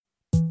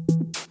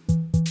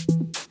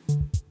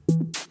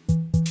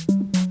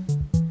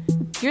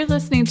You're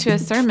listening to a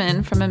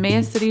sermon from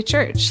Emmaus City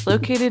Church,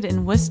 located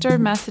in Worcester,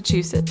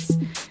 Massachusetts.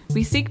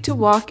 We seek to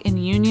walk in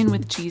union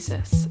with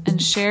Jesus and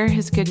share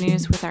his good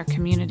news with our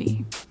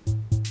community.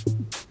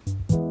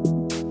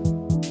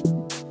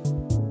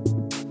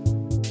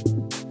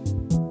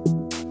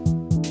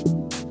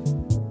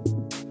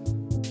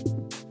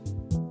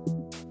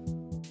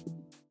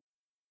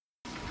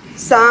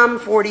 Psalm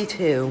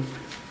 42.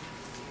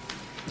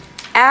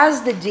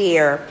 As the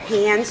deer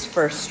pants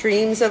for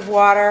streams of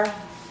water,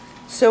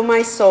 so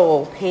my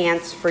soul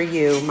pants for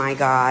you, my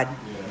God.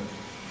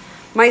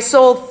 My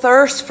soul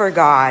thirsts for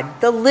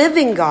God, the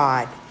living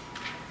God.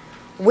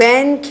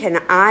 When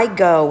can I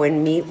go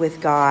and meet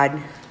with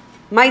God?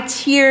 My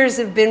tears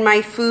have been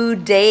my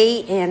food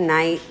day and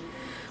night,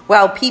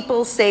 while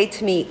people say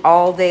to me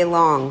all day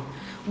long,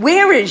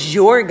 "Where is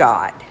your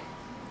God?"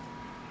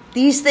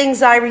 These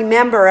things I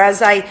remember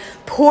as I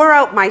pour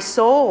out my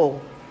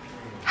soul.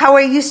 How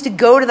I used to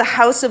go to the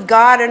house of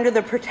God under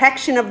the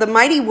protection of the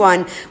Mighty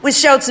One with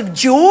shouts of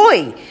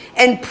joy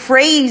and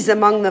praise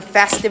among the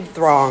festive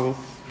throng.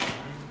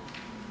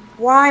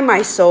 Why,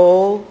 my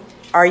soul,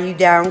 are you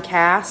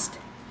downcast?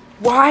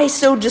 Why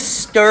so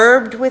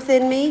disturbed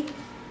within me?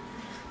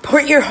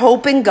 Put your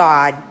hope in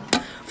God,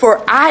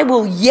 for I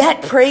will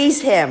yet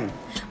praise him,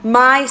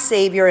 my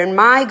Savior and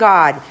my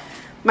God.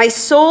 My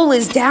soul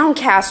is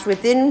downcast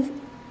within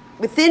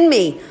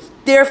me.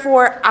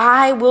 Therefore,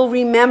 I will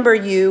remember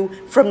you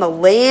from the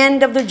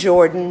land of the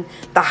Jordan,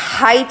 the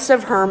heights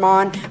of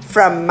Hermon,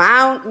 from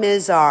Mount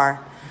Mizar.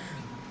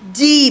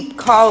 Deep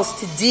calls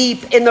to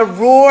deep in the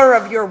roar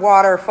of your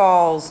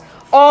waterfalls.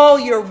 All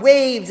your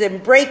waves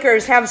and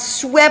breakers have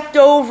swept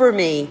over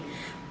me.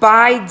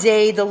 By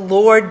day, the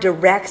Lord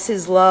directs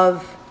his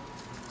love.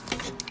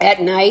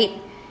 At night,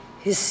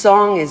 his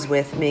song is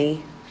with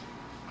me,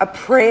 a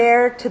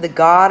prayer to the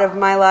God of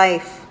my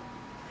life.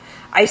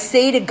 I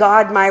say to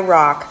God, my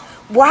rock,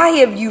 why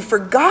have you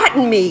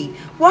forgotten me?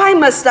 Why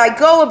must I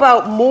go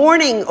about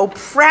mourning,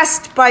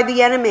 oppressed by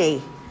the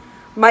enemy?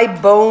 My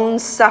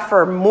bones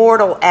suffer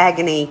mortal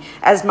agony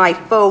as my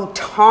foe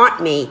taunt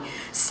me,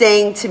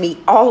 saying to me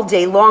all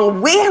day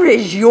long, where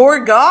is your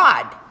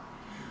God?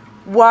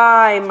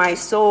 Why, my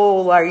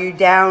soul, are you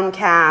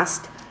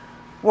downcast?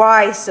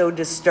 Why so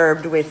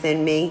disturbed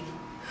within me?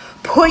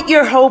 Put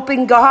your hope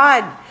in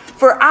God,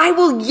 for I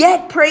will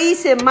yet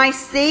praise him, my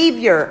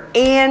Savior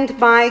and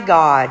my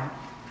God.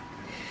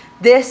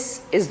 This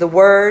is the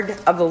word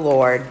of the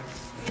Lord.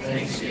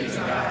 Thanks be to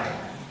God.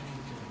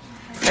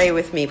 Pray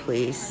with me,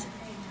 please.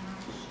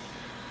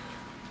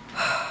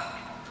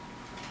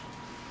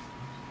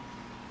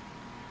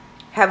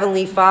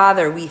 Heavenly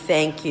Father, we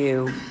thank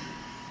you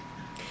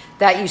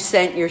that you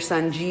sent your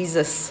Son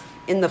Jesus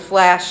in the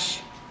flesh,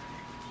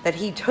 that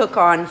he took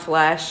on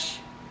flesh,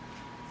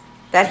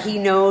 that he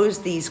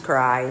knows these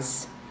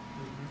cries,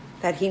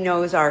 that he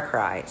knows our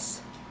cries.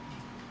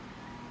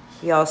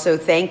 We also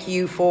thank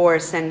you for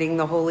sending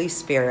the Holy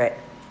Spirit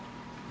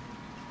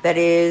that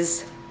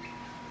is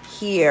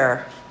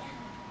here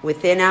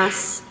within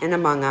us and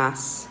among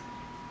us.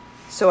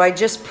 So I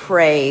just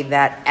pray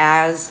that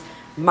as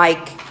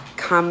Mike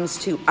comes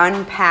to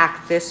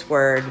unpack this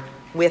word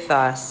with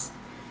us,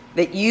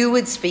 that you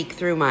would speak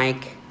through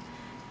Mike,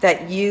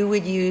 that you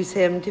would use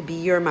him to be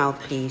your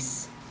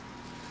mouthpiece.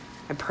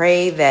 I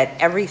pray that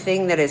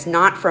everything that is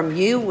not from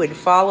you would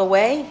fall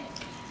away,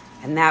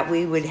 and that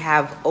we would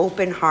have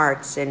open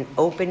hearts and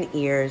open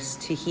ears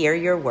to hear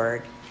your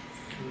word.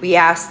 We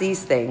ask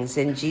these things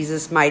in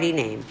Jesus' mighty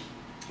name.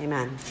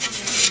 Amen.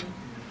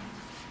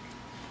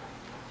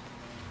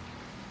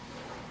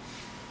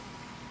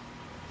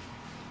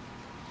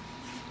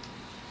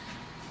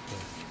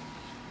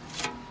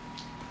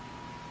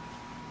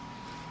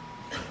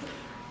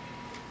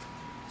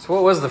 So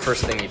what was the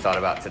first thing you thought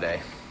about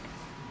today?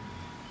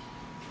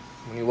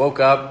 When you woke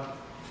up,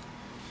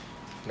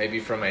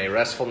 maybe from a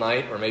restful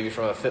night or maybe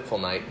from a fitful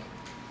night.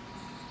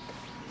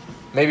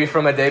 Maybe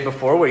from a day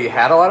before where you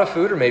had a lot of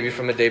food, or maybe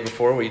from a day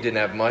before where you didn't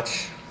have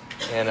much.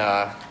 And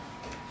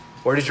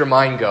where did your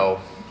mind go?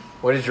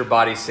 What did your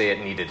body say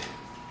it needed?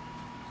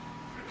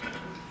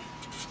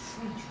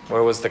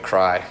 Where was the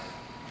cry?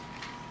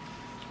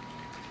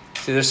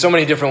 See, there's so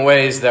many different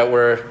ways that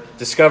we're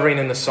discovering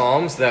in the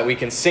Psalms that we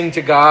can sing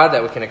to God,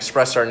 that we can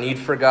express our need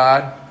for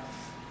God.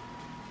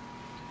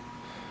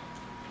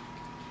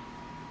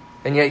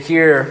 And yet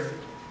here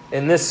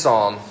in this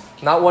psalm,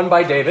 not one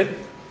by David,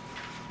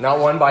 not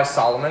one by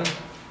Solomon.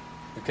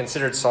 We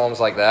considered psalms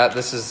like that.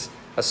 This is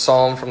a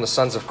psalm from the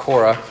sons of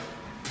Korah.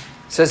 It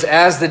says,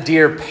 as the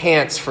deer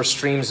pants for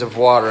streams of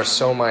water,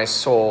 so my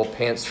soul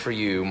pants for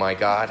you, my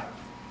God.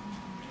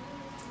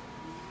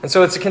 And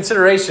so it's a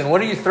consideration.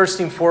 What are you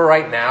thirsting for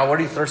right now? What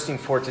are you thirsting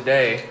for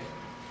today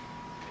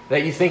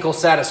that you think will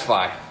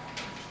satisfy?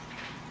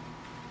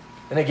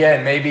 And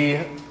again,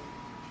 maybe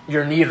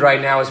your need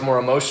right now is more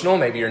emotional.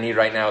 Maybe your need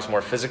right now is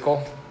more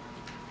physical.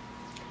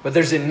 But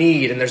there's a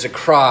need and there's a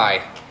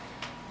cry.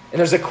 And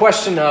there's a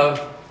question of,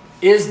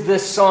 Is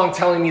this song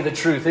telling me the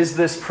truth? Is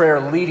this prayer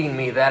leading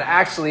me that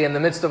actually, in the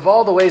midst of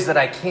all the ways that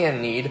I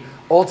can need,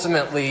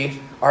 ultimately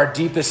our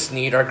deepest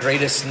need, our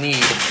greatest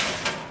need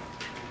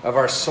of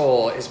our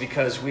soul is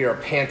because we are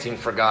panting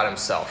for God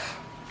himself?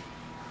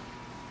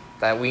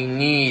 That we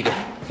need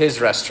his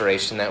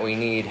restoration, that we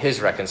need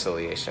his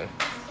reconciliation.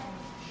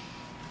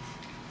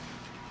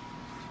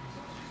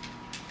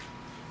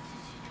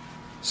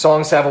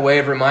 Songs have a way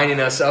of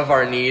reminding us of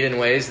our need in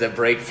ways that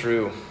break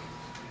through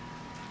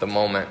the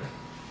moment.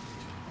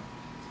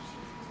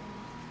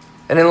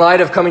 And in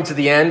light of coming to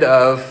the end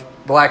of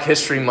Black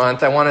History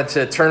Month, I wanted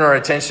to turn our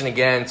attention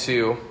again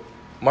to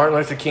Martin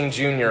Luther King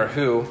Jr.,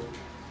 who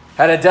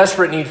had a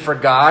desperate need for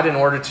God in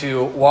order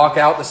to walk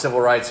out the civil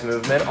rights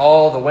movement.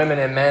 All the women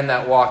and men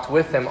that walked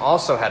with him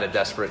also had a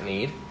desperate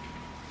need.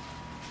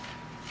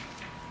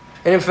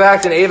 And in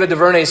fact, in Ava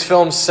DuVernay's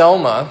film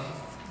Selma,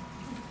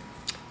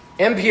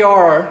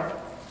 NPR,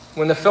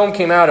 when the film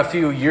came out a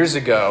few years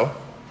ago,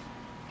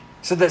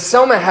 said that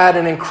Selma had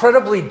an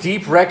incredibly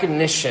deep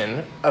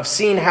recognition of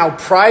seeing how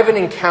private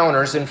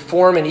encounters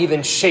inform and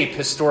even shape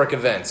historic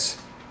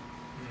events.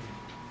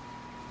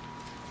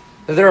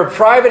 That there are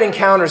private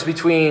encounters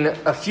between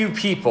a few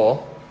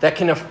people that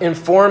can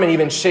inform and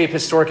even shape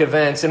historic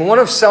events. And one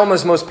of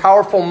Selma's most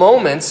powerful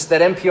moments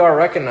that NPR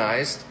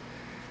recognized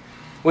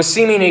was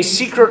seeming a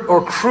secret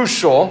or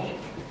crucial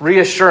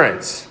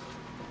reassurance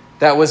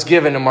that was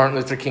given to Martin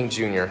Luther King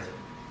Jr.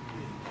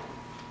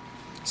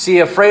 See,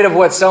 afraid of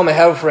what Selma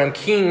held for him,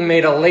 King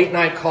made a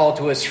late-night call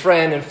to his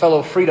friend and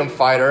fellow freedom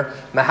fighter,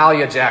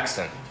 Mahalia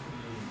Jackson.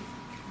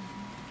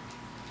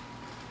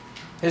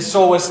 His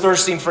soul was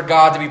thirsting for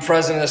God to be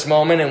present in this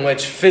moment in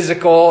which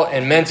physical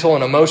and mental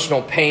and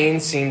emotional pain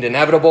seemed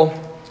inevitable.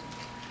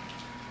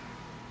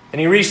 And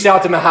he reached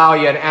out to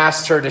Mahalia and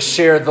asked her to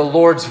share the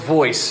Lord's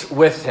voice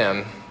with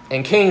him.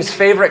 And King's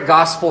favorite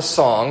gospel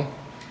song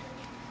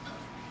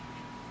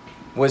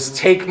was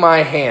 "Take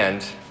My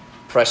Hand,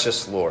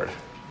 Precious Lord."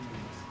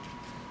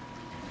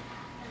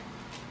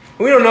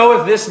 We don't know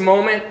if this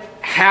moment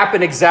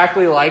happened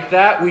exactly like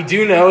that. We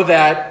do know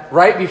that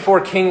right before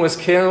King was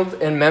killed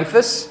in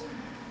Memphis,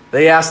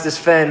 they asked his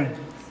friend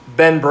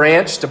Ben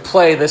Branch to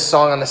play this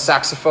song on the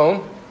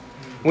saxophone.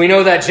 We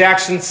know that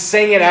Jackson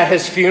sang it at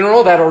his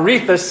funeral, that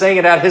Aretha sang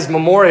it at his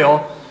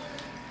memorial.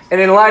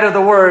 And in light of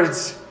the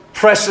words,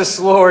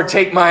 "Precious Lord,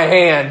 take my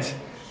hand,"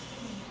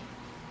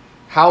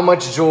 how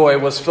much joy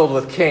was filled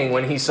with King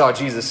when he saw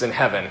Jesus in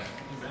heaven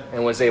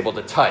and was able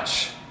to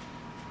touch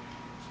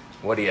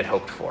what he had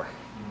hoped for.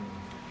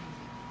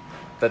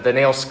 That the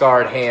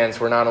nail-scarred hands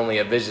were not only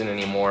a vision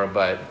anymore,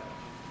 but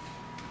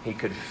he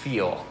could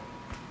feel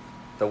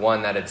the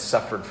one that had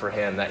suffered for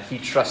him, that he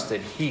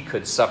trusted he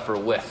could suffer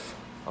with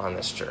on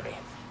this journey.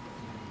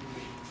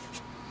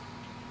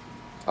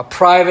 A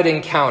private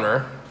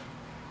encounter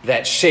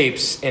that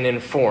shapes and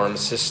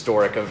informs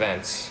historic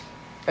events.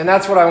 And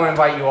that's what I want to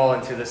invite you all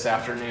into this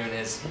afternoon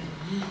is,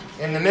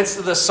 in the midst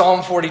of the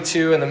Psalm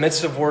 42, in the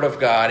midst of Word of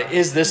God,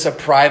 is this a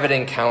private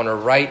encounter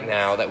right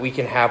now that we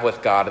can have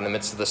with God in the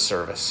midst of the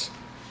service?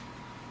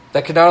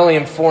 That can not only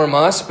inform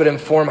us, but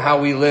inform how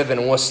we live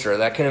in Worcester.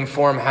 That can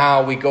inform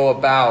how we go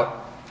about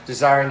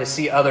desiring to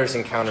see others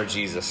encounter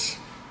Jesus.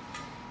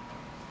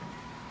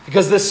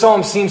 Because this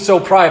psalm seems so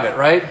private,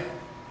 right?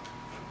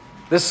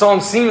 This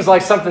psalm seems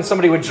like something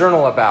somebody would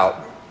journal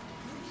about,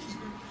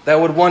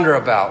 that would wonder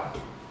about.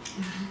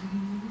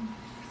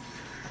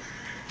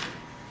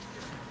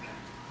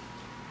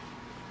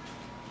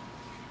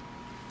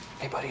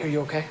 Hey, buddy, are you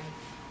okay?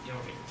 Yeah,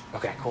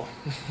 okay. Okay, cool.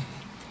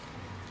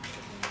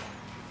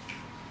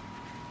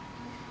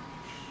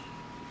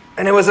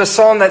 And it was a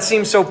psalm that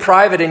seemed so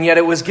private, and yet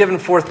it was given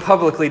forth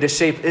publicly to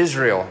shape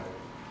Israel.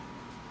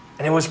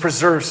 And it was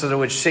preserved so that it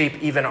would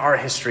shape even our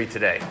history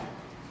today.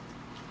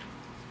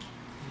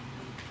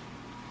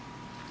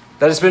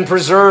 That it's been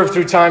preserved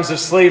through times of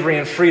slavery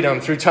and freedom,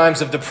 through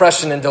times of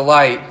depression and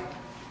delight,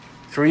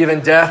 through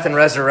even death and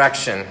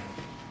resurrection.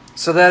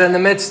 So that in the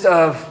midst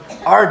of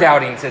our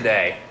doubting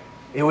today,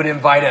 it would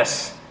invite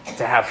us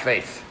to have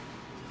faith.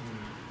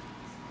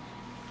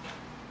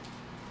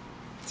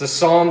 It's a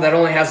psalm that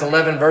only has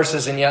 11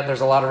 verses, and yet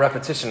there's a lot of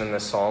repetition in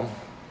this psalm.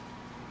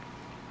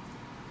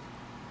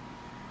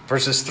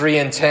 Verses 3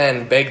 and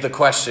 10 beg the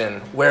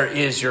question, where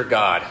is your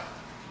God?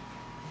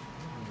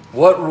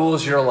 What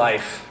rules your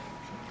life?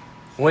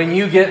 When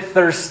you get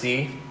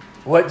thirsty,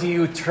 what do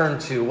you turn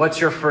to? What's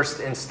your first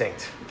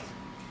instinct?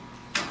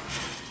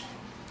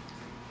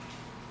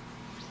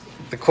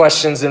 The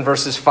questions in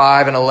verses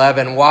 5 and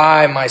 11,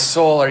 why, my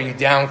soul, are you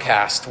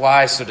downcast?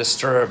 Why so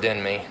disturbed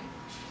in me?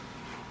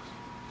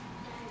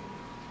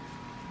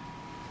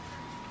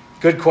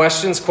 Good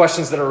questions,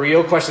 questions that are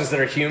real, questions that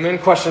are human,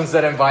 questions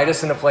that invite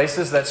us into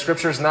places that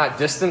Scripture is not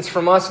distant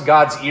from us,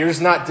 God's ear is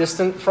not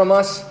distant from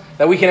us,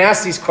 that we can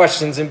ask these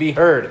questions and be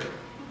heard.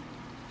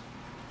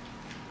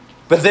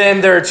 But then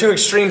there are two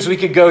extremes we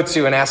could go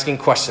to in asking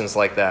questions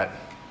like that.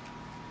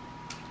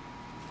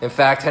 In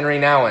fact, Henry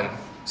Nouwen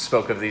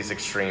spoke of these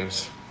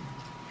extremes.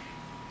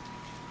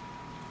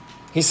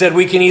 He said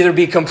we can either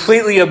be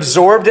completely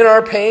absorbed in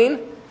our pain,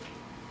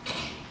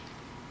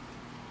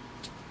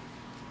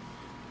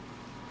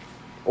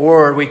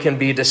 Or we can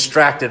be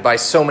distracted by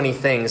so many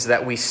things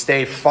that we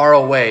stay far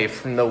away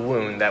from the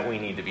wound that we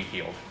need to be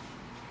healed.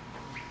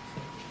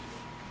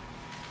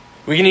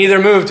 We can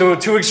either move to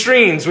two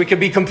extremes. We could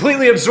be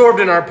completely absorbed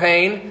in our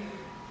pain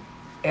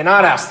and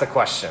not ask the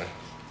question.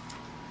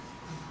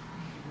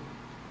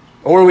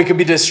 Or we could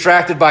be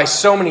distracted by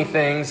so many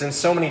things and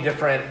so many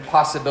different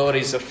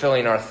possibilities of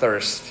filling our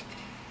thirst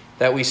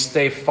that we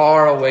stay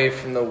far away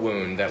from the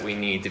wound that we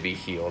need to be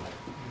healed.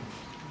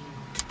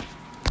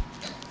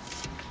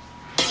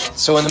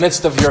 So in the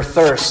midst of your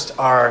thirst,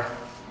 are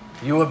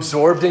you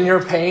absorbed in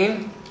your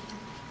pain?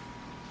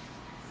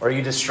 Or are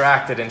you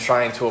distracted in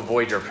trying to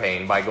avoid your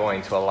pain by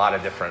going to a lot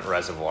of different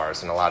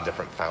reservoirs and a lot of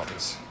different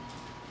fountains?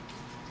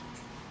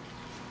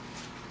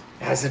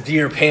 As the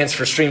deer pants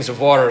for streams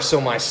of water,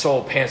 so my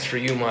soul pants for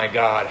you, my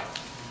God.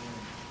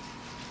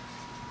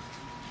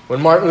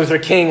 When Martin Luther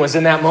King was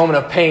in that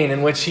moment of pain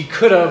in which he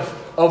could have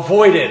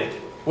avoided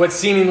what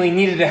seemingly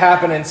needed to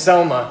happen in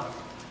Selma,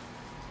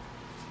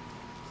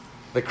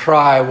 the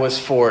cry was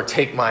for,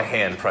 take my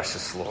hand,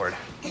 precious Lord.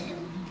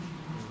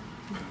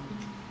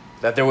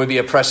 That there would be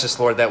a precious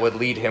Lord that would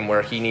lead him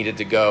where he needed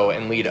to go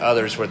and lead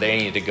others where they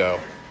needed to go.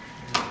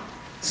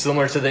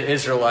 Similar to the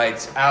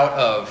Israelites out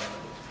of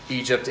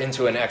Egypt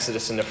into an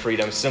exodus into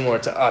freedom, similar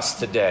to us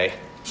today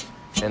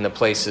in the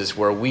places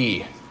where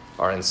we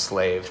are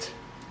enslaved.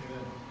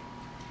 Amen.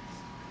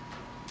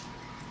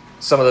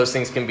 Some of those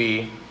things can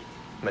be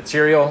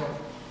material,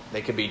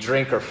 they could be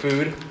drink or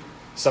food.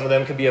 Some of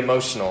them can be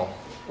emotional,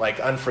 like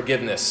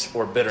unforgiveness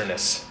or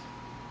bitterness.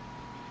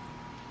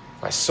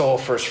 My soul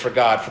thirsts for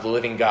God, for the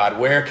living God.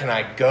 Where can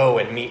I go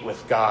and meet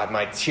with God?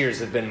 My tears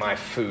have been my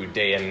food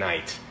day and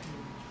night,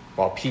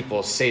 while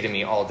people say to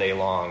me all day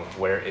long,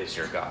 where is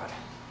your God?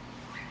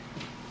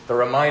 The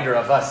reminder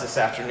of us this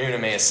afternoon,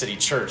 Emmaus City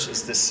Church,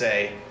 is to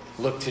say,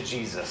 look to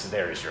Jesus,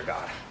 there is your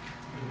God.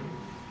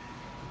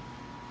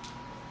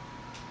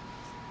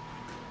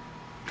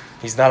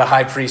 He's not a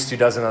high priest who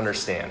doesn't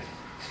understand.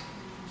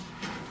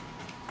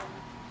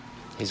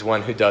 He's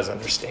one who does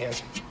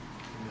understand.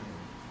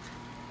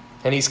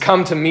 And he's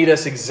come to meet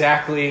us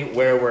exactly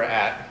where we're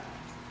at.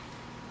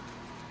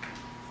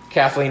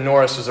 Kathleen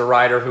Norris was a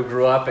writer who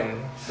grew up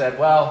and said,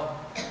 well,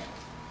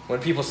 when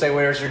people say,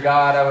 where's your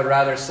God? I would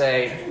rather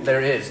say,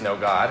 there is no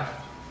God.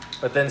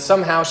 But then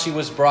somehow she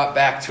was brought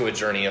back to a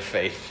journey of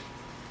faith.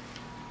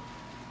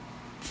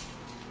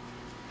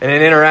 And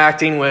in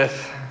interacting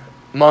with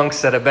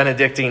monks at a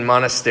Benedictine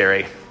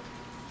monastery,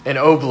 an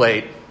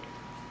oblate,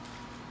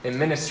 in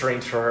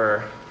ministering to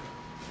her,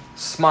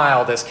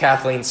 smiled as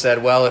Kathleen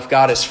said, well, if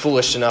God is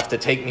foolish enough to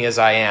take me as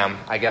I am,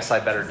 I guess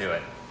I better do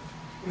it.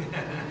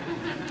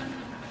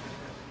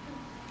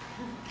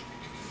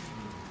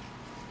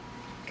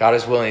 God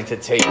is willing to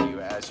take you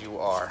as you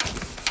are.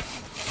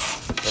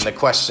 And the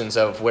questions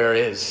of where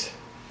is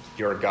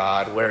your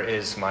God? Where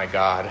is my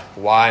God?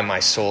 Why, my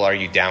soul, are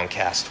you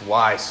downcast?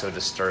 Why so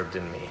disturbed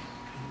in me?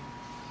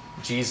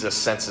 Jesus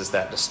senses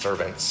that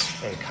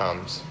disturbance and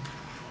comes.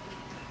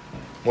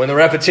 When the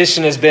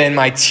repetition has been,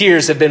 my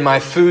tears have been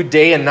my food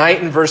day and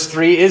night in verse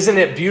 3, isn't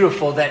it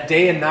beautiful that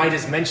day and night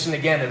is mentioned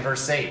again in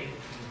verse 8?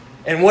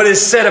 And what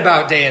is said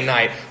about day and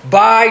night?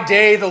 By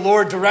day the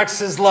Lord directs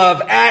his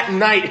love. At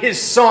night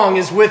his song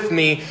is with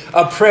me,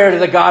 a prayer to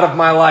the God of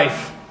my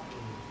life.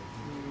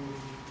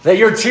 That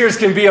your tears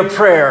can be a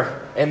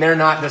prayer and they're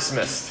not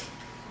dismissed.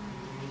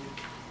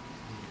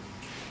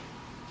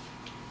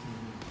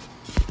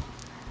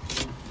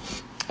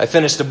 I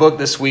finished a book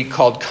this week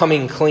called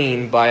Coming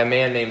Clean by a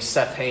man named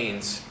Seth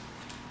Haynes,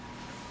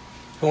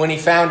 who when he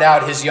found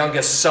out his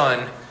youngest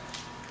son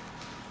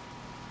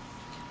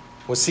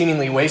was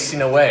seemingly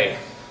wasting away,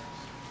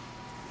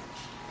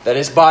 that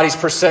his body's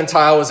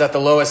percentile was at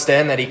the lowest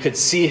end, that he could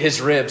see his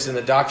ribs and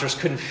the doctors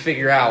couldn't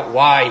figure out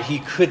why he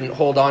couldn't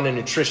hold on to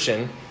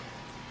nutrition,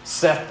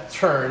 Seth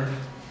turned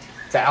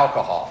to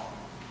alcohol.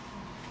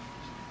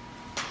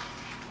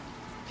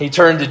 He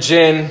turned to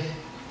gin,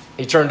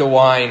 he turned to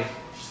wine.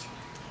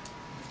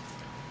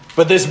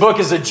 But this book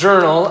is a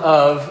journal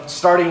of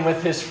starting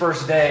with his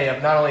first day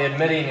of not only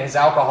admitting his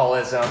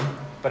alcoholism,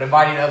 but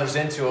inviting others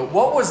into it.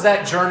 What was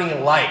that journey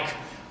like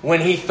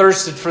when he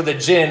thirsted for the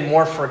gin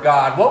more for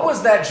God? What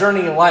was that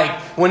journey like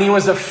when he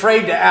was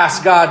afraid to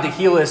ask God to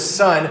heal his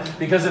son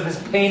because of his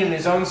pain in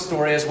his own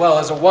story, as well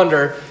as a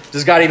wonder,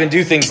 does God even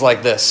do things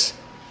like this?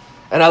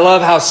 And I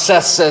love how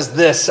Seth says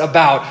this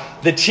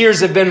about the tears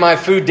have been my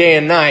food day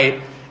and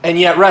night, and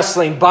yet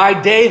wrestling.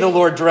 By day the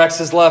Lord directs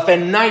his love,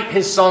 and night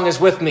his song is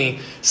with me.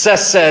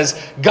 Seth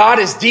says, God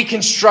is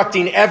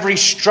deconstructing every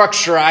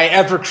structure I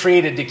ever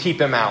created to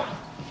keep him out,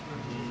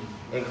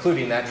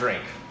 including that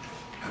drink.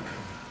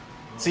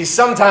 See,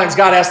 sometimes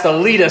God has to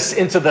lead us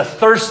into the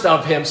thirst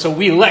of him so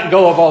we let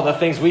go of all the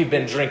things we've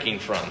been drinking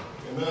from.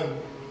 Amen.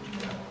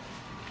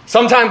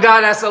 Sometimes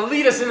God has to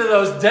lead us into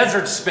those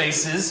desert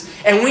spaces,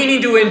 and we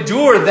need to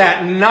endure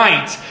that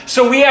night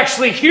so we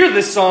actually hear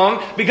this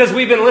song because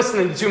we've been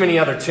listening to too many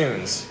other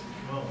tunes.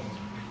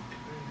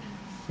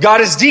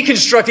 God is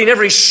deconstructing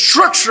every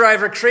structure I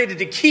ever created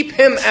to keep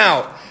him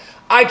out.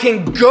 I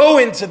can go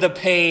into the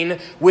pain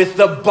with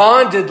the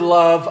bonded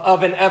love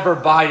of an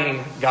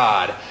ever-abiding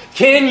God?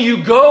 Can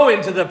you go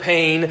into the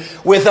pain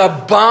with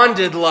a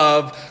bonded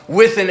love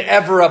with an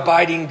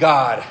ever-abiding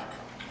God?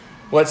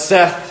 What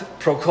Seth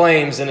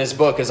proclaims in his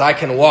book is, I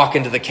can walk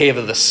into the cave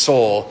of the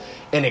soul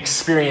and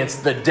experience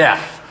the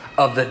death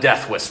of the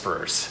death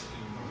whisperers.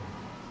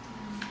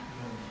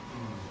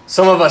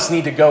 Some of us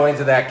need to go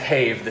into that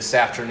cave this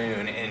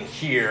afternoon and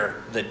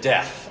hear the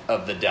death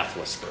of the death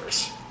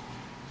whisperers.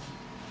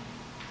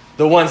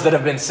 The ones that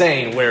have been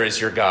saying, where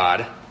is your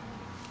God?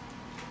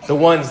 The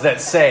ones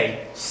that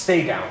say,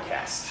 stay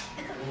downcast.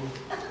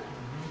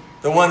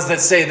 The ones that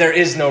say there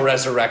is no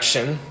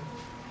resurrection.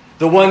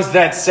 The ones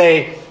that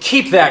say,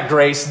 keep that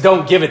grace,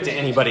 don't give it to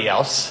anybody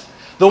else.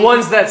 The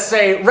ones that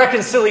say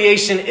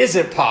reconciliation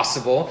isn't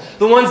possible.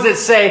 The ones that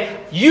say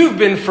you've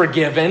been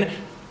forgiven,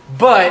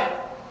 but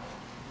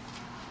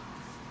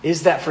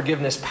is that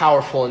forgiveness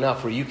powerful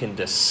enough where you can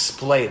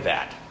display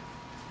that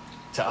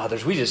to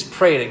others? We just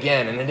pray it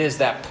again, and it is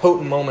that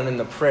potent moment in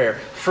the prayer.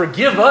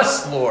 Forgive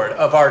us, Lord,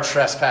 of our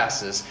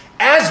trespasses,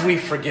 as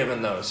we've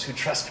forgiven those who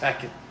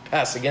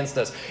trespass against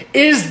us.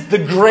 Is the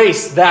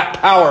grace that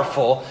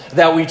powerful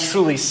that we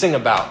truly sing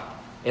about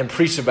and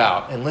preach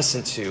about and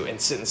listen to and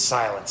sit in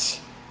silence?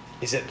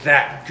 Is it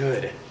that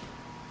good?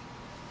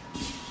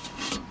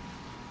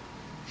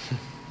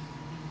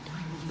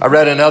 I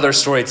read another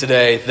story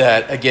today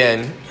that,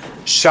 again,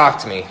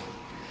 shocked me.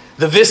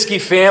 The Visky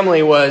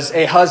family was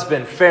a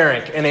husband,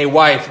 Ferenc, and a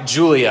wife,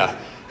 Julia,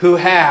 who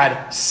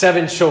had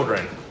 7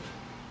 children.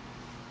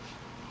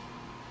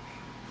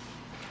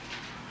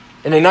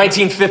 And in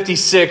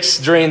 1956,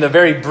 during the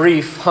very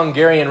brief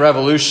Hungarian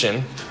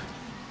Revolution,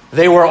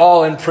 they were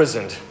all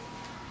imprisoned.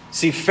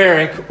 See,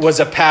 Ferenc was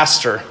a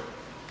pastor.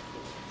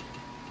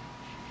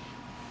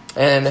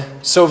 And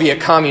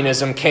Soviet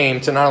communism came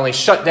to not only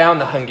shut down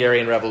the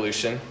Hungarian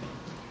Revolution,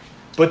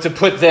 but to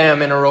put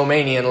them in a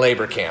Romanian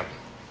labor camp.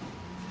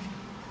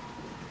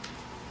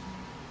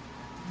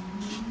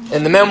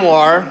 And the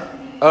memoir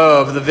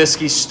of the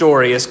Visky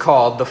story is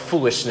called The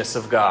Foolishness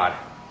of God.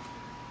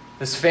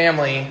 This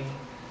family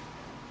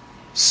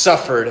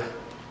suffered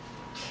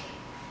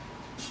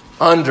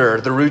under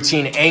the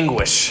routine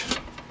anguish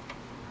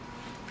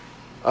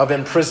of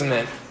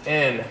imprisonment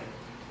in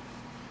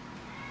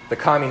the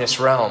communist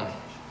realm.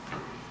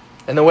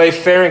 And the way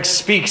Ferenc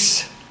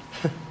speaks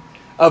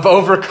of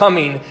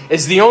overcoming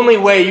is the only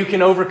way you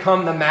can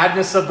overcome the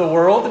madness of the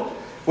world,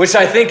 which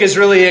I think is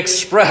really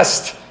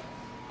expressed,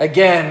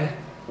 again,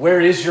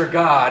 where is your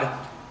God?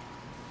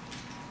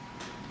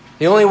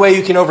 The only way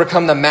you can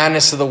overcome the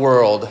madness of the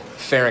world,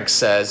 Ferenc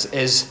says,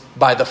 is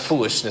by the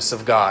foolishness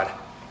of God.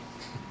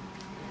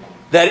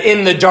 That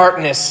in the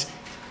darkness,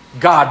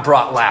 God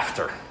brought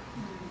laughter.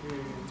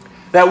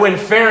 That when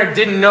Ferenc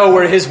didn't know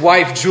where his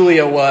wife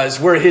Julia was,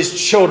 where his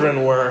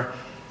children were,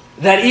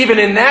 that even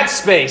in that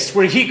space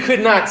where he could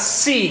not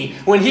see,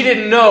 when he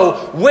didn't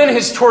know when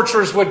his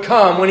torturers would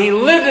come, when he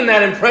lived in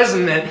that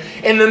imprisonment,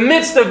 in the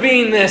midst of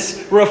being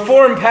this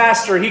Reformed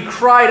pastor, he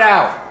cried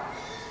out.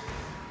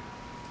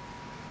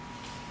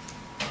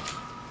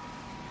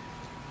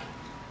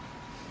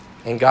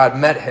 And God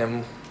met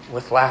him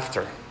with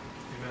laughter.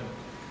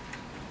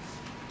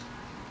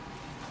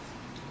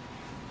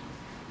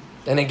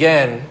 And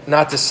again,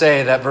 not to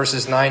say that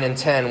verses 9 and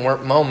 10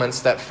 weren't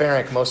moments that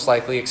Ferenc most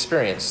likely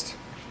experienced.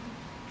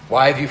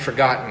 Why have you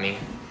forgotten me?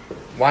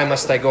 Why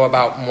must I go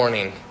about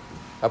mourning,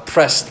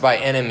 oppressed by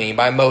enemy,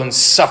 by moans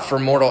suffer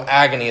mortal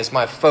agony as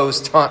my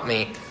foes taunt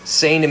me,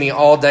 saying to me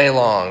all day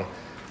long,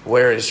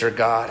 where is your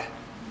God?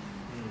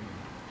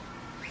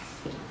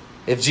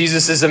 If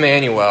Jesus is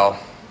Emmanuel,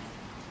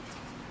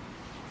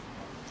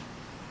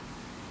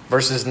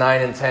 verses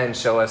 9 and 10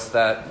 show us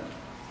that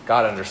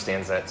God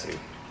understands that too.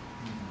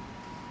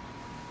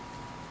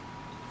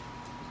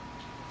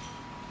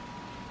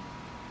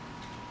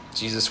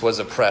 Jesus was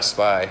oppressed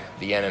by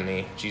the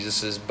enemy.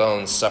 Jesus'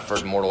 bones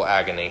suffered mortal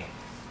agony.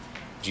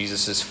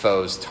 Jesus'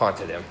 foes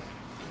taunted him,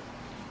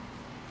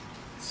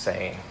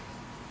 saying,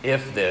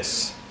 if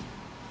this,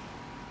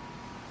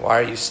 why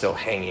are you still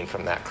hanging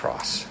from that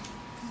cross?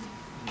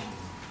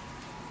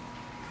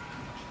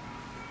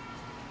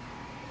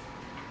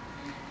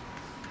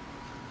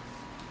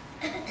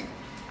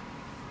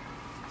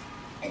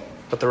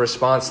 But the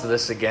response to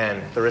this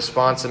again, the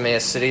response of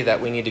Emmaus City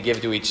that we need to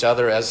give to each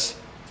other as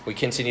we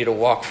continue to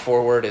walk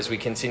forward, as we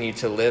continue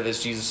to live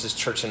as Jesus'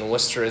 church in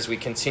Worcester, as we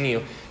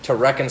continue to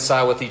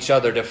reconcile with each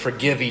other, to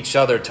forgive each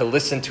other, to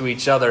listen to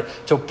each other,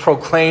 to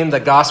proclaim the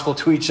gospel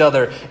to each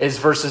other, is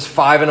verses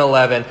 5 and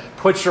 11.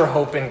 Put your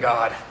hope in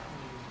God.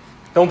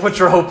 Don't put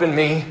your hope in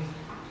me.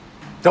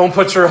 Don't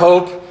put your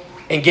hope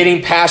in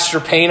getting past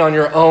your pain on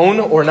your own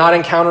or not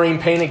encountering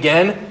pain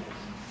again.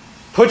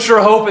 Put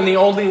your hope in the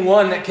only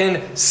one that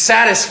can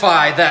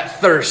satisfy that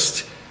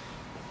thirst.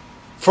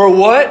 For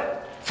what?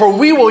 For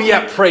we will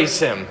yet praise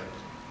him,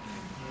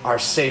 our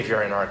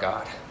Savior and our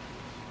God.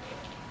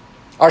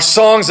 Our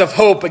songs of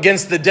hope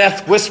against the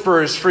death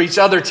whisperers for each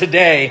other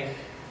today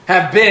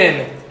have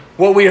been,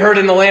 what we heard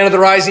in the Land of the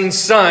Rising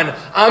Sun.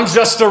 I'm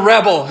just a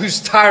rebel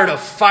who's tired of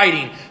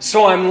fighting,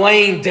 so I'm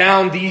laying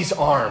down these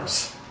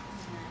arms.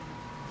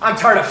 I'm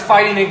tired of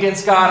fighting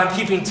against God.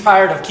 I'm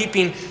tired of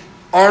keeping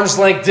arm's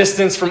length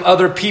distance from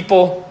other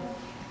people.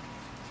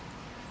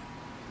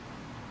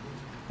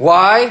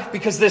 Why?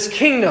 Because this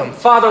kingdom,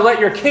 Father, let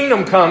your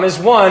kingdom come, is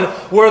one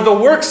where the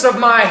works of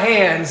my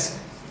hands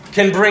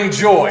can bring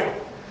joy.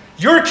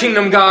 Your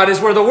kingdom, God,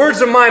 is where the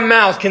words of my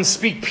mouth can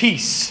speak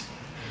peace.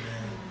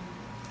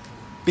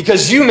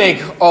 Because you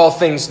make all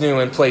things new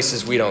in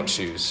places we don't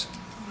choose.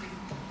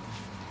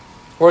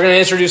 We're going to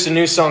introduce a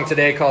new song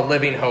today called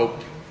Living Hope.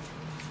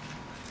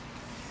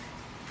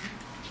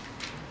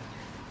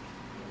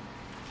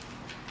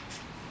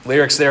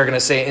 Lyrics there are going to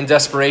say, in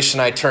desperation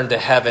I turned to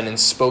heaven and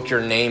spoke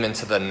your name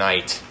into the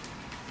night.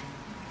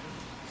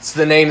 It's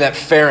the name that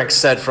Ferenc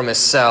said from his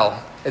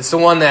cell. It's the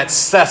one that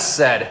Seth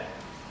said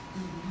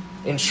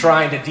in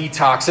trying to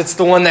detox. It's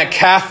the one that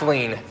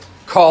Kathleen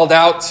called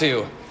out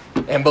to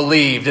and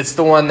believed. It's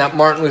the one that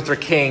Martin Luther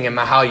King and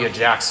Mahalia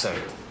Jackson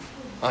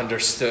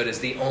understood as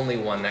the only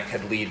one that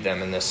could lead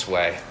them in this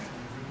way.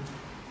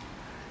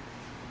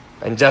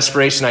 In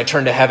desperation, I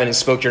turned to heaven and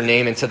spoke your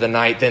name into the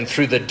night. Then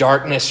through the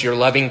darkness, your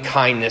loving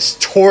kindness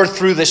tore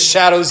through the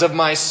shadows of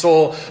my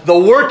soul. The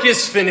work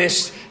is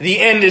finished. The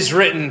end is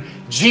written.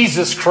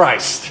 Jesus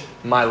Christ,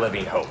 my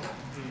living hope.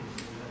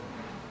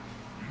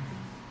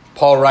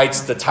 Paul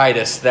writes to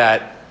Titus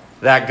that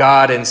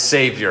God and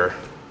Savior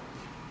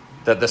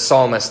that the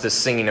psalmist is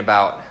singing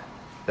about,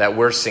 that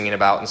we're singing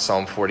about in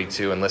Psalm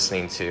 42 and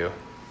listening to,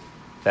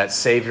 that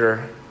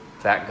Savior,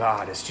 that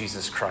God is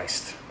Jesus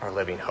Christ, our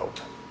living hope.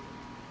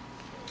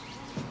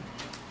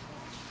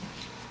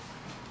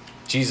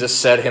 Jesus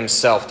said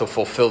himself to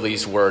fulfill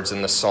these words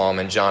in the psalm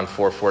in John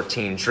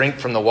 4:14, drink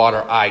from the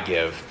water I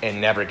give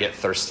and never get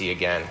thirsty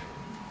again.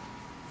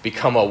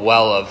 Become a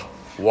well of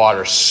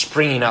water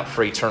springing up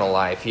for eternal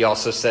life. He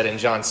also said in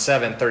John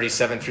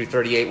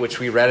 7:37-38, which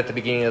we read at the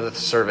beginning of the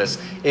service,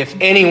 if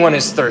anyone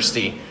is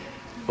thirsty,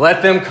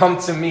 let them come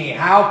to me.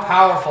 How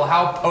powerful,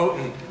 how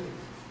potent,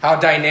 how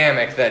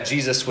dynamic that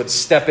Jesus would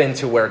step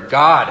into where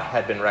God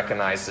had been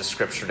recognized as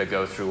Scripture to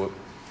go through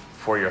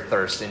for your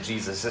thirst. And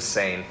Jesus is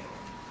saying,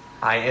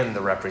 I am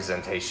the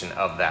representation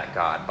of that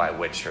God by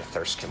which your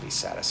thirst can be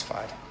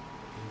satisfied.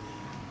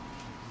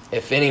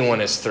 If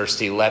anyone is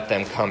thirsty, let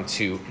them come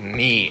to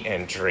me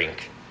and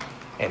drink.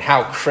 And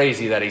how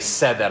crazy that he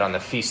said that on the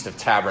Feast of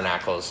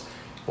Tabernacles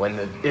when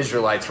the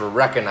Israelites were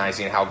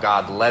recognizing how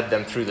God led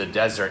them through the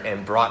desert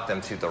and brought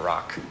them to the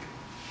rock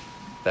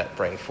that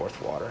bring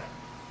forth water.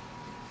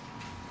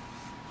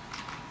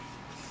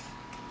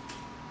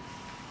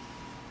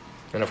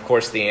 And of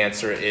course the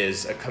answer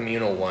is a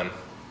communal one.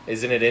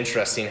 Isn't it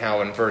interesting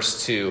how in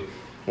verse 2,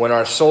 when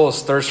our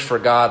souls thirst for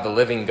God, the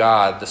living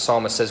God, the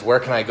psalmist says, where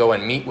can I go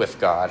and meet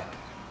with God?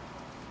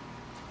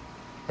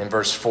 In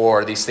verse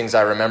 4, these things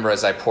I remember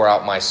as I pour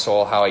out my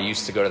soul, how I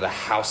used to go to the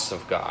house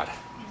of God.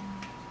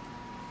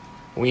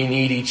 We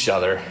need each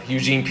other.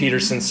 Eugene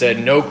Peterson said,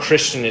 no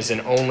Christian is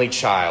an only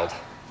child.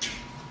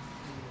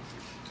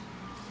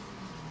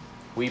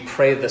 We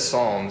pray the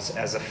Psalms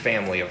as a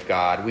family of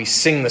God. We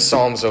sing the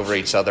Psalms over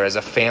each other as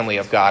a family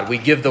of God. We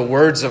give the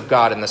words of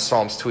God in the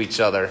Psalms to each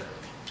other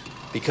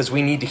because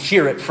we need to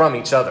hear it from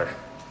each other.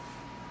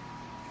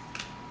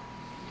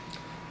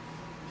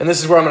 And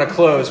this is where I'm going to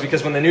close,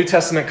 because when the New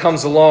Testament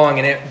comes along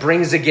and it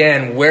brings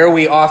again where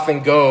we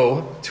often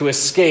go to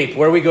escape,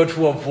 where we go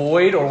to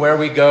avoid, or where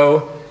we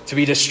go to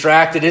be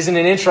distracted, isn't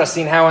it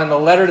interesting how in the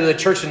letter to the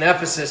church in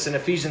Ephesus in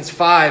Ephesians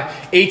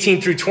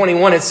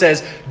 5:18-21 it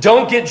says,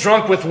 don't get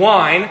drunk with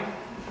wine,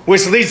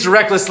 which leads to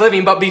reckless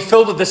living, but be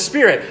filled with the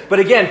Spirit. But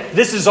again,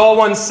 this is all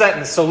one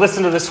sentence, so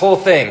listen to this whole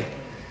thing.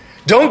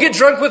 Don't get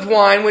drunk with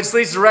wine, which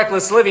leads to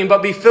reckless living,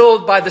 but be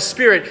filled by the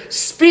Spirit,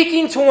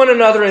 speaking to one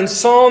another in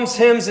psalms,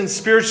 hymns, and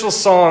spiritual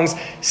songs,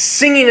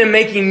 singing and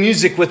making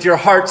music with your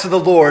heart to the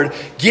Lord,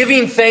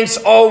 giving thanks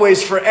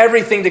always for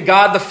everything to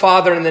God the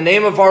Father in the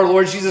name of our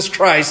Lord Jesus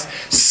Christ,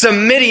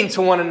 submitting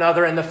to one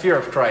another in the fear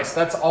of Christ.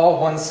 That's all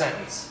one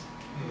sentence.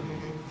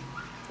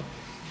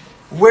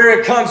 Where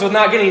it comes with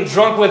not getting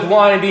drunk with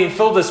wine and being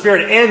filled with the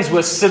Spirit ends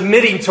with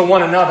submitting to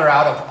one another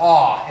out of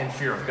awe and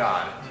fear of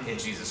God in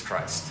Jesus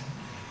Christ.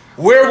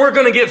 Where we're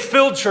going to get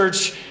filled,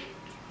 church,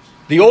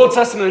 the Old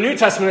Testament and the New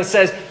Testament, it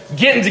says,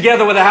 getting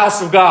together with the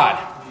house of God.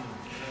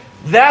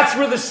 That's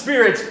where the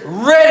Spirit's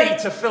ready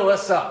to fill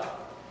us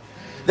up.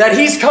 That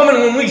He's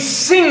coming when we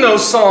sing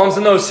those psalms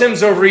and those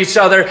hymns over each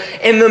other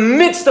in the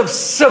midst of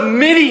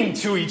submitting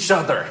to each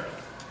other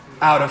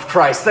out of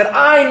Christ. That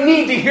I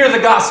need to hear the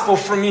gospel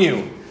from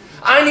you.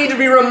 I need to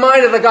be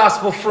reminded of the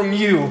gospel from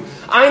you.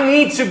 I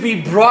need to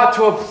be brought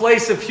to a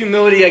place of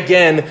humility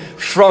again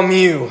from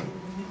you.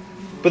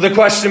 But the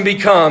question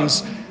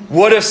becomes,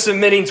 what if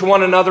submitting to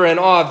one another in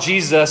awe of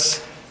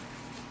Jesus,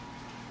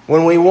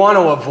 when we want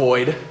to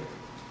avoid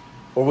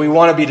or we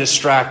want to be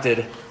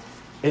distracted,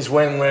 is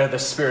where the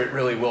Spirit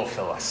really will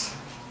fill us?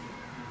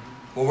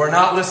 When we're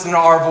not listening to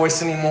our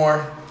voice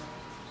anymore,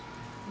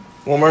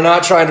 when we're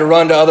not trying to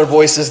run to other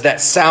voices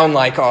that sound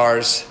like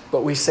ours,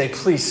 but we say,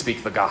 please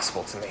speak the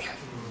gospel to me.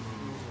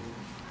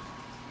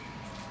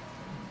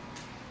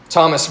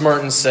 Thomas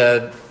Merton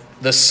said,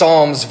 the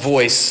Psalms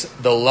voice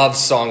the love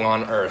song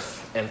on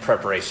earth in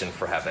preparation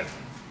for heaven.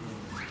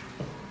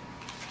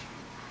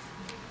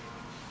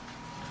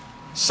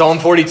 Psalm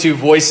 42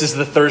 voices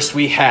the thirst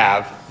we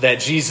have that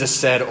Jesus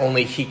said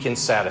only he can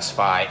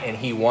satisfy, and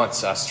he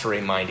wants us to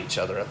remind each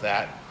other of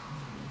that.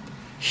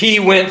 He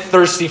went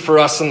thirsty for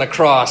us on the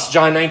cross.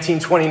 John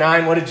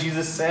 19:29, what did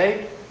Jesus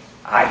say?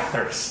 I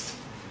thirst,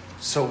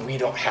 so we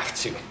don't have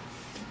to.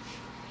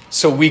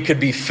 So we could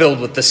be filled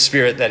with the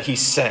Spirit that he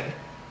sent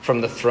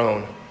from the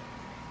throne.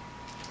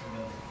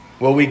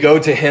 Will we go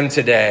to him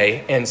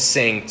today and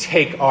sing,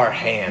 take our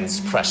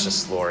hands,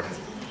 precious Lord?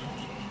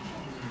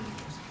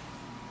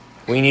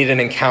 We need an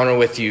encounter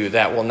with you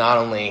that will not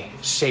only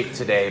shape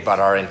today, but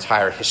our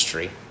entire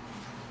history.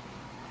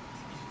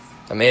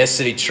 Emmaus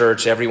City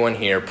Church, everyone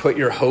here, put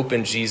your hope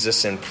in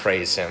Jesus and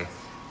praise him.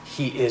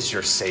 He is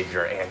your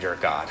Savior and your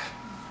God.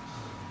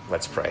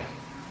 Let's pray.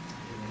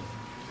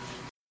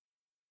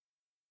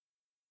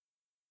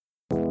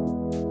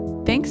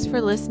 Thanks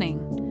for listening.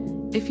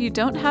 If you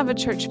don't have a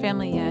church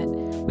family yet,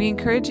 we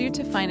encourage you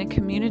to find a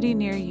community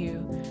near you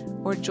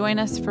or join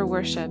us for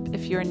worship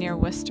if you're near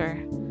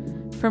Worcester.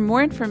 For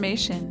more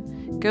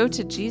information, go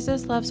to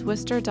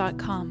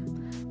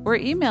jesuslovesworcester.com or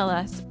email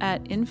us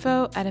at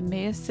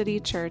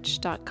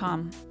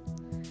info@emmauscitychurch.com.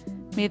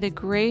 May the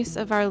grace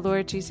of our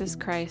Lord Jesus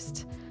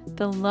Christ,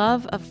 the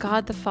love of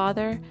God the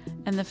Father,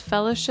 and the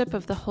fellowship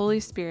of the Holy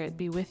Spirit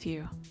be with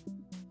you.